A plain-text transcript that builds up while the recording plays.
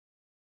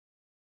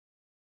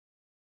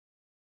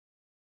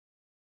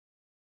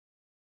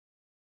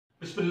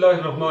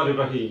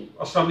Bismillahirrahmanirrahim.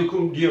 Assalamu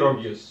alaikum, dear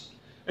audience.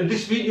 In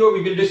this video,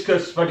 we will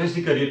discuss what is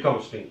the career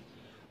counseling.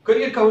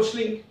 Career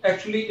counseling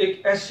actually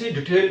एक ऐसे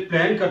detail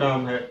plan का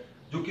नाम है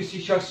जो किसी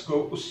शख्स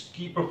को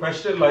उसकी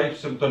प्रोफेशनल लाइफ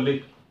से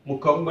मुताल्लिक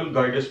मुकम्मल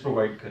गाइडेंस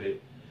प्रोवाइड करे।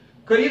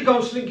 करियर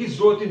काउंसलिंग की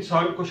जरूरत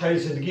इंसान को शायद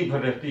जिंदगी भर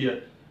रहती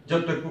है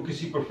जब तक वो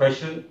किसी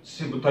प्रोफेशन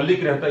से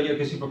मुताल्लिक रहता है या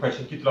किसी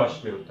प्रोफेशन की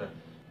तलाश में होता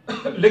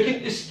है।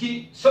 लेकिन इसकी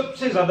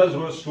सबसे ज्यादा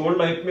जरूरत स्टूडेंट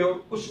लाइफ में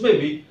और उसमें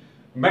भी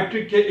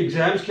मैट्रिक के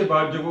एग्जाम्स के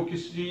बाद जब वो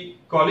किसी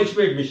कॉलेज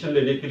में एडमिशन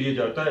लेने के लिए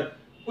जाता है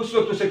उस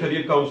वक्त उसे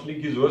करियर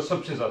काउंसलिंग की जरूरत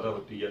सबसे ज्यादा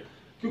होती है,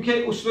 क्योंकि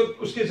उस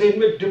वक्त उसके जहन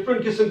में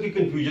डिफरेंट किस्म की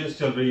कंफ्यूजन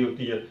चल रही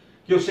होती है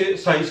कि उसे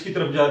साइंस की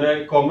तरफ जाना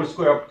है, कॉमर्स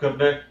को ऑप्ट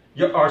करना है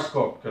या आर्ट्स को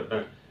ऑप्ट करना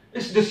है।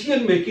 इस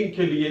डिसीजन मेकिंग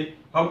के लिए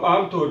हम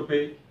आमतौर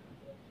पे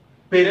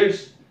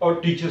पेरेंट्स और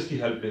टीचर्स की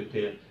हेल्प लेते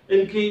हैं।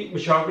 इनकी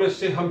मशावरत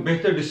से हम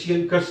बेहतर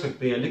डिसीजन कर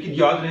सकते हैं, लेकिन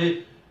याद रहे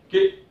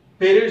कि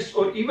पेरेंट्स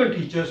और इवन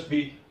टीचर्स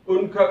भी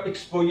उनका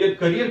एक्सपोजर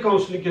करियर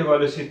काउंसलिंग के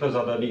हवाले से इतना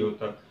ज्यादा नहीं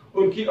होता।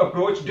 उनकी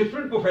अप्रोच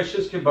डिफरेंट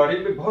प्रोफेशंस के बारे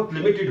में बहुत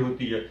लिमिटेड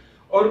होती है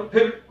और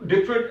फिर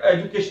डिफरेंट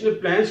एजुकेशनल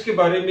प्लान्स के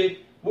बारे में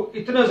वो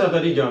इतना ज्यादा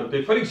नहीं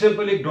जानते। फॉर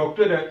एग्जांपल एक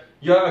डॉक्टर है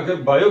या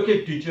अगर बायो के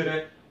एक टीचर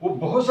है वो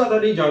बहुत ज्यादा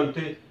नहीं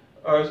जानते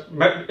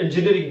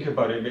इंजीनियरिंग के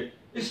बारे में।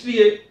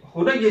 इसलिए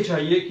होना ये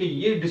चाहिए कि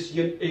ये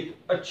डिसीजन एक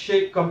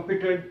अच्छे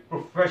कॉम्पिटेंट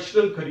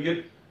प्रोफेशनल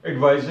करियर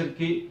एडवाइजर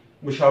की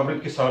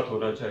मुशावरत के साथ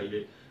होना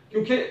चाहिए,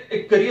 क्योंकि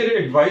एक करियर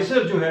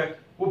एडवाइजर जो है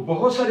वो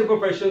बहुत सारे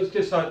प्रोफेशनल्स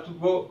के साथ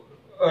वो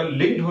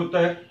लिंक्ड होता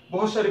है,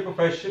 बहुत सारे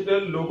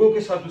प्रोफेशनल लोगों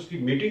के साथ उसकी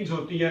मीटिंग्स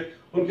होती हैं,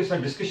 उनके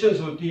साथ डिस्कशंस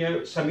होती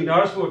हैं,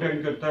 सेमिनार्स वो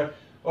अटेंड करता है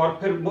और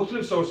फिर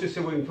मुख्तलिफ सोर्सेज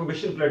से वो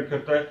इंफॉर्मेशन कलेक्ट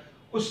करता है।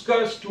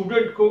 उसका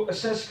स्टूडेंट को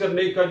असेस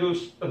करने का जो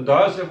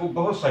अंदाज है वो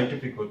बहुत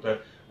साइंटिफिक होता है।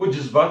 वो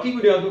जज्बाती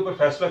बुनियादों पर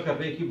फैसला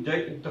करने की बजाय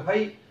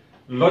इंतहाई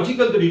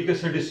लॉजिकल तरीके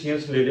से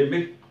डिसीजंस लेने में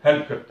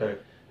हेल्प करता है।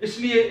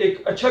 इसलिए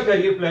एक अच्छा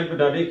करियर प्लान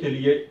बनाने के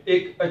लिए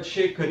एक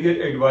अच्छे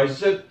करियर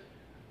एडवाइजर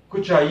को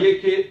चाहिए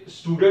कि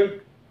स्टूडेंट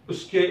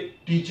उसके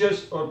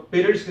टीचर्स और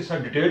पेरेंट्स के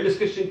साथ डिटेल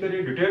डिस्कशन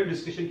करे। डिटेल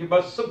डिस्कशन के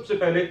बाद सबसे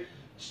पहले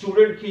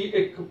स्टूडेंट की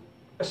एक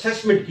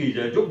असेसमेंट की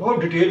जाए जो बहुत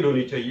डिटेल्ड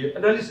होनी चाहिए।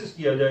 एनालिसिस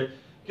किया जाए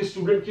कि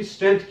स्टूडेंट की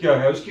स्ट्रेंथ क्या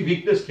है, उसकी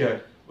वीकनेस क्या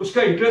है,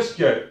 उसका इंटरेस्ट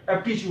क्या है,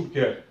 एप्टीट्यूड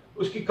क्या है,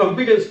 उसकी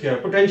कॉन्फिडेंस क्या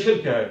है,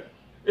 पोटेंशियल क्या है।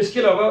 इसके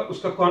अलावा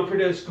उसका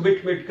कॉन्फिडेंस,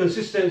 कमिटमेंट,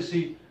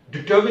 कंसिस्टेंसी,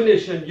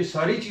 डिटर्मिनेशन, ये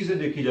सारी चीजें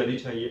देखी जानी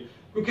चाहिए,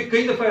 क्योंकि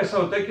कई दफा ऐसा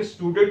होता है कि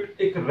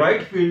स्टूडेंट एक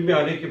राइट फील्ड में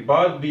आने के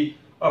बाद भी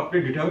अपने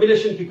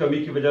डिटर्मिनेशन की कमी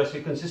की वजह से,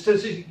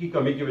 कंसिस्टेंसी की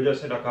कमी की वजह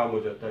से नाकाम हो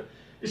जाता है।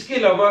 इसके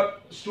अलावा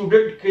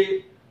स्टूडेंट के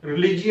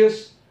रिलीजियस,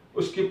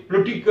 उसके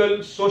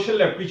पॉलिटिकल,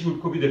 सोशल एप्टीट्यूड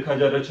को भी देखा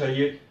जाना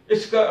चाहिए।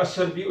 इसका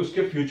असर भी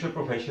उसके फ्यूचर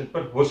प्रोफेशन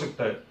पर हो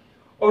सकता है।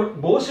 और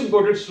मोस्ट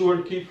इंपॉर्टेंट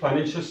स्टूडेंट की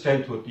फाइनेंशियल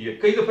स्ट्रेंथ होती है।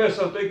 कई दफा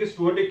ऐसा होता है कि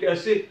स्टूडेंट एक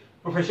ऐसे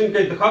प्रोफेशन का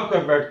इंतखाब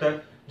कर बैठता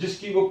है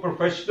जिसकी वो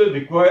प्रोफेशनल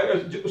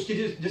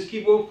जिसकी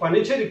वो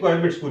फाइनेंशियल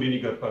रिक्वायरमेंट्स पूरी नहीं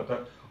कर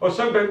पाता और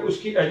समटाइम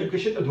उसकी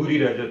एजुकेशन अधूरी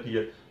रह जाती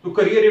है। तो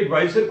करियर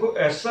एडवाइजर को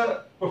ऐसा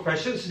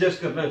प्रोफेशन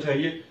सजेस्ट करना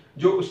चाहिए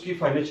जो उसकी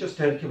फाइनेंशियल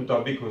स्ट्रेंथ के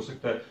मुताबिक हो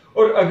सकता है।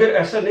 और अगर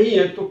ऐसा नहीं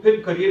है तो फिर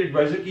करियर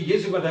एडवाइजर की ये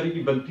जिम्मेदारी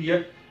भी बनती है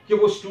कि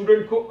वो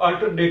स्टूडेंट को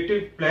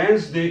अल्टरनेटिव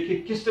प्लान्स दे कि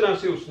किस तरह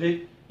से उसने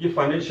ये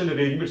फाइनेंशियल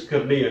अरेंजमेंट्स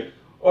करनी है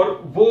और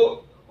वो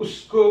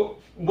उसको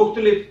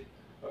मुख्तलिफ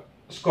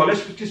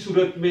स्कॉलरशिप की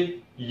सूरत में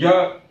या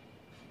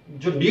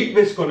जो नीड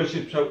बेस्ड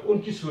स्कॉलरशिप है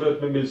उनकी सूरत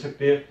में मिल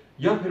सकते हैं,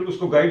 या फिर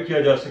उसको गाइड किया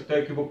जा सकता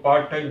है कि वो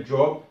पार्ट टाइम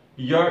जॉब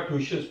या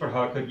ट्यूशंस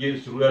पढ़ाकर ये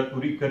जरूरत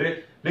पूरी करे,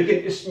 लेकिन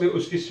इसमें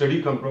उसकी स्टडी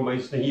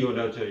कंप्रोमाइज नहीं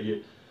होना चाहिए।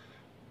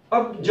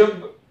 अब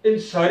जब इन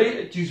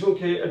सारी चीजों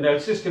के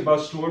एनालिसिस के बाद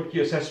स्टूडेंट की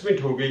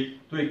असेसमेंट हो गई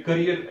तो एक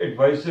करियर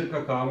एडवाइजर का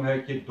काम है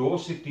कि 2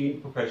 से 3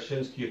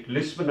 प्रोफेशंस की एक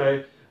लिस्ट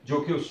बनाए जो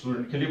कि उस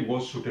स्टूडेंट के लिए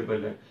मोस्ट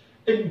सूटेबल है।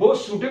 इन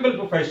मोस्ट सूटेबल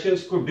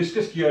प्रोफेशंस को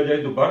डिस्कस किया जाए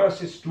दोबारा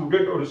से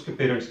स्टूडेंट और उसके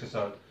पेरेंट्स के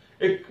साथ।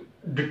 एक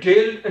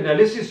डिटेल्ड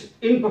एनालिसिस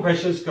इन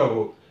प्रोफेशंस का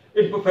हो,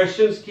 इन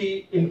प्रोफेशंस की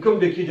इनकम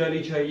देखी जानी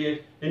चाहिए,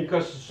 इनका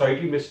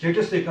सोसाइटी में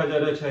स्टेटस देखा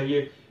जाना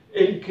चाहिए,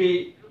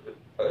 इनकी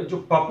जो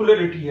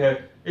पॉपुलैरिटी है,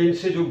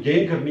 इनसे जो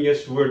गेन करनी है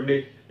स्टूडेंट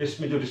ने,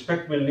 इसमें जो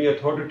रिस्पेक्ट मिलनी है,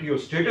 अथॉरिटी और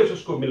स्टेटस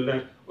उसको मिलना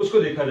है,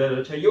 उसको देखा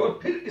जाना चाहिए। और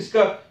फिर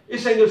इसका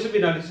इस एंगल से भी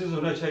एनालिसिस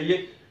होना चाहिए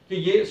कि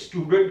ये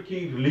स्टूडेंट की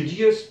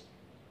रिलीजियस,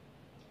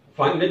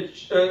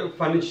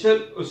 फाइनेंशियल,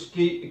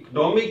 उसकी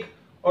इकोनॉमिक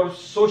और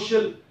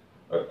सोशल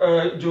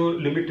जो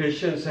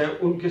लिमिटेशंस हैं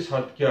उनके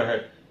साथ क्या है।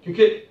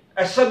 क्योंकि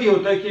ऐसा भी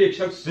होता है कि एक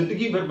शख्स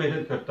जिंदगी भर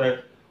मेहनत करता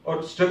है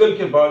और स्ट्रगल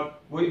के बाद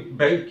वो एक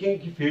बैंकिंग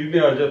की फील्ड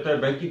में आ जाता है,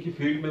 बैंकिंग की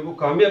फील्ड में वो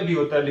कामयाब भी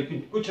होता है,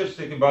 लेकिन कुछ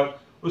अर्से के बाद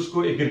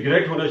उसको एक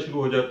रिग्रेट होना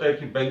शुरू हो जाता है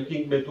कि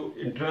बैंकिंग में तो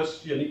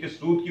इंटरेस्ट यानी कि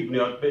सूद की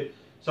बुनियाद पे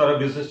सारा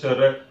बिजनेस चल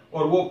रहा है,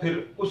 और वो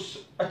फिर उस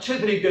अच्छे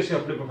तरीके से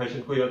अपने प्रोफेशन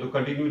को या तो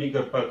कंटिन्यू नहीं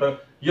कर पाता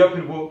या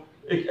फिर वो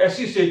एक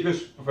ऐसी स्टेज पे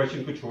उस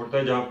प्रोफेशन को छोड़ता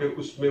है जहां पे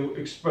उसमें वो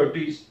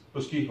एक्सपर्टीज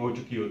उसकी हो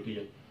चुकी होती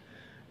है।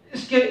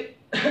 इसके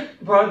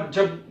बाद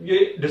जब ये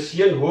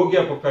डिसीजन हो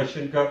गया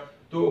प्रोफेशन का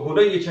तो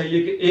होना ये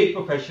चाहिए कि एक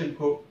प्रोफेशन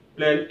को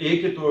प्लान ए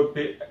के तौर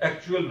पे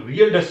एक्चुअल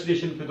रियल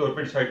डेस्टिनेशन के तौर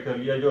पे डिसाइड कर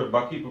लिया जाए और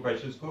बाकी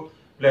प्रोफेशंस को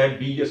प्लान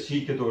बी या सी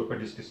के तौर पर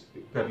डिस्कस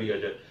कर लिया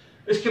जाए।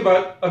 इसके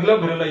बाद अगला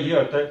मरहला ये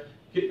आता है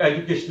कि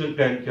एजुकेशनल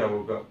प्लान क्या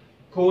होगा,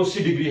 कौन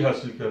सी डिग्री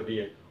हासिल करनी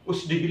है,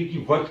 उस डिग्री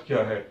की वर्थ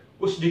क्या है,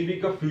 उस डिग्री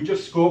का फ्यूचर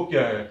स्कोप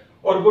क्या है,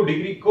 और वो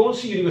डिग्री कौन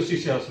सी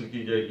यूनिवर्सिटी से हासिल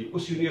की जाएगी,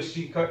 उस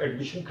यूनिवर्सिटी का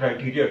एडमिशन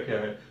क्राइटेरिया क्या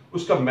है,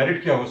 उसका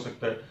मेरिट क्या हो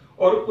सकता है,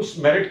 और उस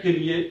मेरिट के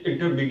लिए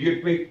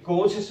इंटरमीडिएट में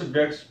कौन से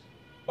सब्जेक्ट्स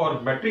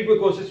और मैट्रिक में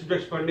कौन से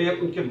सब्जेक्ट्स पढ़ने हैं,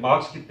 उनके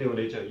मार्क्स कितने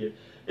होने चाहिए।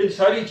 इन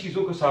सारी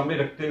चीजों को सामने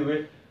रखते हुए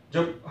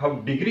जब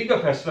हम डिग्री का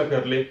फैसला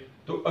कर ले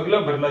तो अगला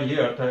मरला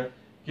ये आता है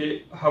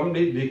कि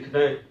हमने देखना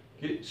है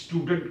कि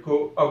स्टूडेंट को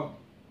अब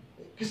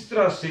किस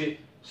तरह से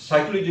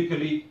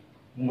साइकोलॉजिकली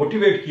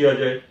मोटिवेट किया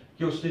जाए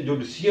कि उसने जो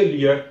डिसीजन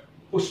लिया है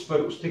उस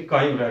पर उसने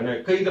कायम रहना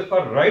है। कई दफा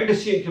राइट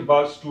डिसीजन के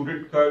बाद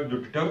स्टूडेंट का जो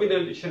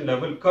डिटर्मिनेशन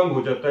लेवल कम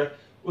हो जाता है,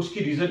 उसकी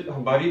रीजन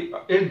हमारी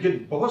इर्द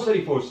गिर्द बहुत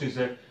सारी फोर्सेस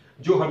हैं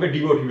जो हमें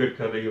डिमोटिवेट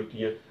कर रही होती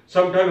हैं।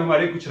 समटाइम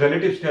हमारे कुछ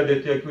रिलेटिव्स कह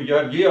देते हैं कि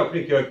यार ये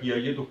आपने क्या किया,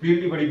 ये तो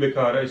फील्ड ही बड़ी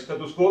बेकार है, इसका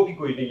तो स्कोप ही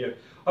कोई नहीं है।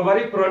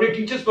 हमारे पुराने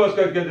टीचर्स पास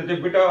करके कह देते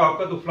हैं बेटा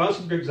आपका तो फलां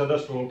सब्जेक्ट ज्यादा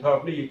स्ट्रॉन्ग था,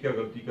 आपने ये क्या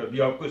गलती कर दी,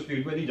 आपको इस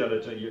फील्ड में नहीं जाना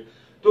चाहिए।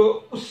 तो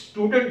उस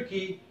स्टूडेंट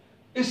की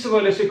इस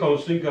हवाले से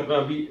काउंसलिंग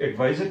करना भी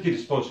एडवाइजर की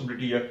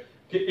रिस्पॉन्सिबिलिटी है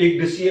कि एक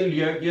डिसीजन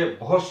लिया गया,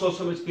 बहुत सोच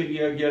समझ के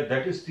लिया गया,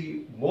 that is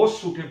the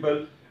most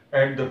suitable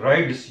and the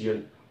right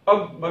decision.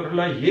 अब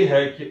मरला ये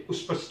है कि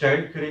उस पर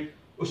स्टैंड करे,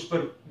 उस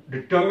पर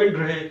डिटर्मिन्ड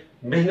रहे,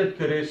 मेहनत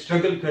करे,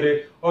 स्ट्रगल करे,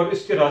 और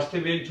इसके रास्ते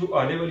में जो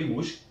आने वाली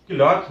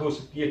मुश्किलात हो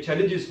सकती है,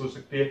 चैलेंजेस हो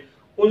सकते हैं,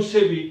 उनसे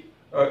भी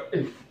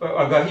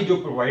आगाही जो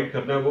प्रोवाइड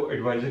करना है वो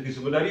एडवाइजर की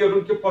जिम्मेदारी है, और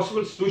उनके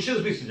पॉसिबल सॉल्यूशंस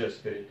भी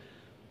सजेस्ट करें।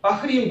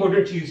 आखिरी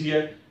इंपॉर्टेंट चीज ये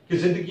है कि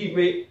जिंदगी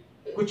में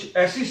कुछ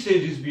ऐसी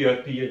स्टेजेस भी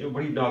आती है जो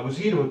बड़ी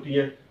नागुज़ीर होती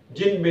हैं,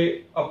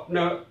 जिनमें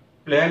अपना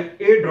प्लान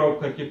ए ड्रॉप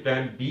करके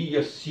प्लान बी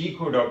या सी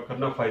को अडॉप्ट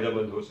करना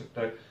फायदेमंद हो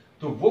सकता है।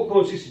 तो वो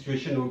कौन सी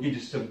सिचुएशन होगी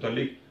जिससे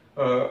मुतालिक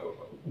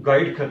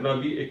गाइड करना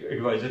भी एक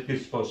एडवाइजर की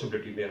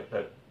रिस्पॉन्सिबिलिटी में आता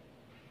है।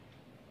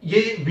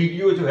 ये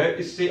वीडियो जो है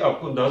इससे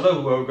आपको अंदाजा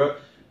हुआ होगा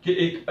कि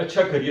एक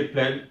अच्छा करियर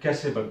प्लान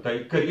कैसे बनता है,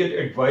 करियर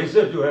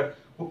एडवाइजर जो है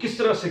वो किस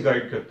तरह से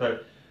गाइड करता है।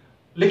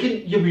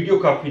 लेकिन ये वीडियो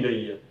काफी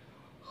नहीं है,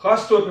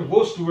 खासतौर पर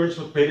वो स्टूडेंट्स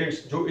और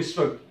पेरेंट्स जो इस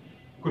वक्त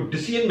कोई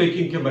डिसीजन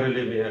मेकिंग के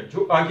मरहले में है,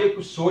 जो आगे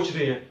कुछ सोच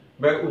रहे हैं,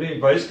 मैं उन्हें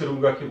एडवाइस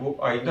करूंगा कि वो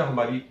आइंदा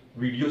हमारी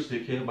वीडियोस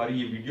देखें।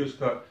 हमारी ये वीडियोस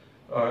का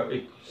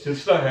एक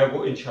सिलसिला है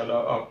वो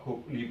इंशाल्लाह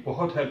आपको लिए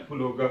बहुत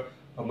हेल्पफुल होगा।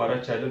 हमारा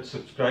चैनल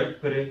सब्सक्राइब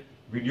करें,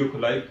 वीडियो को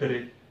लाइक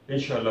करें,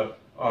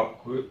 इंशाल्लाह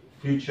आपको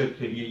फ्यूचर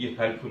के लिए ये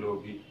हेल्पफुल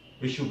होगी।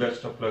 Wish you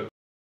best of luck.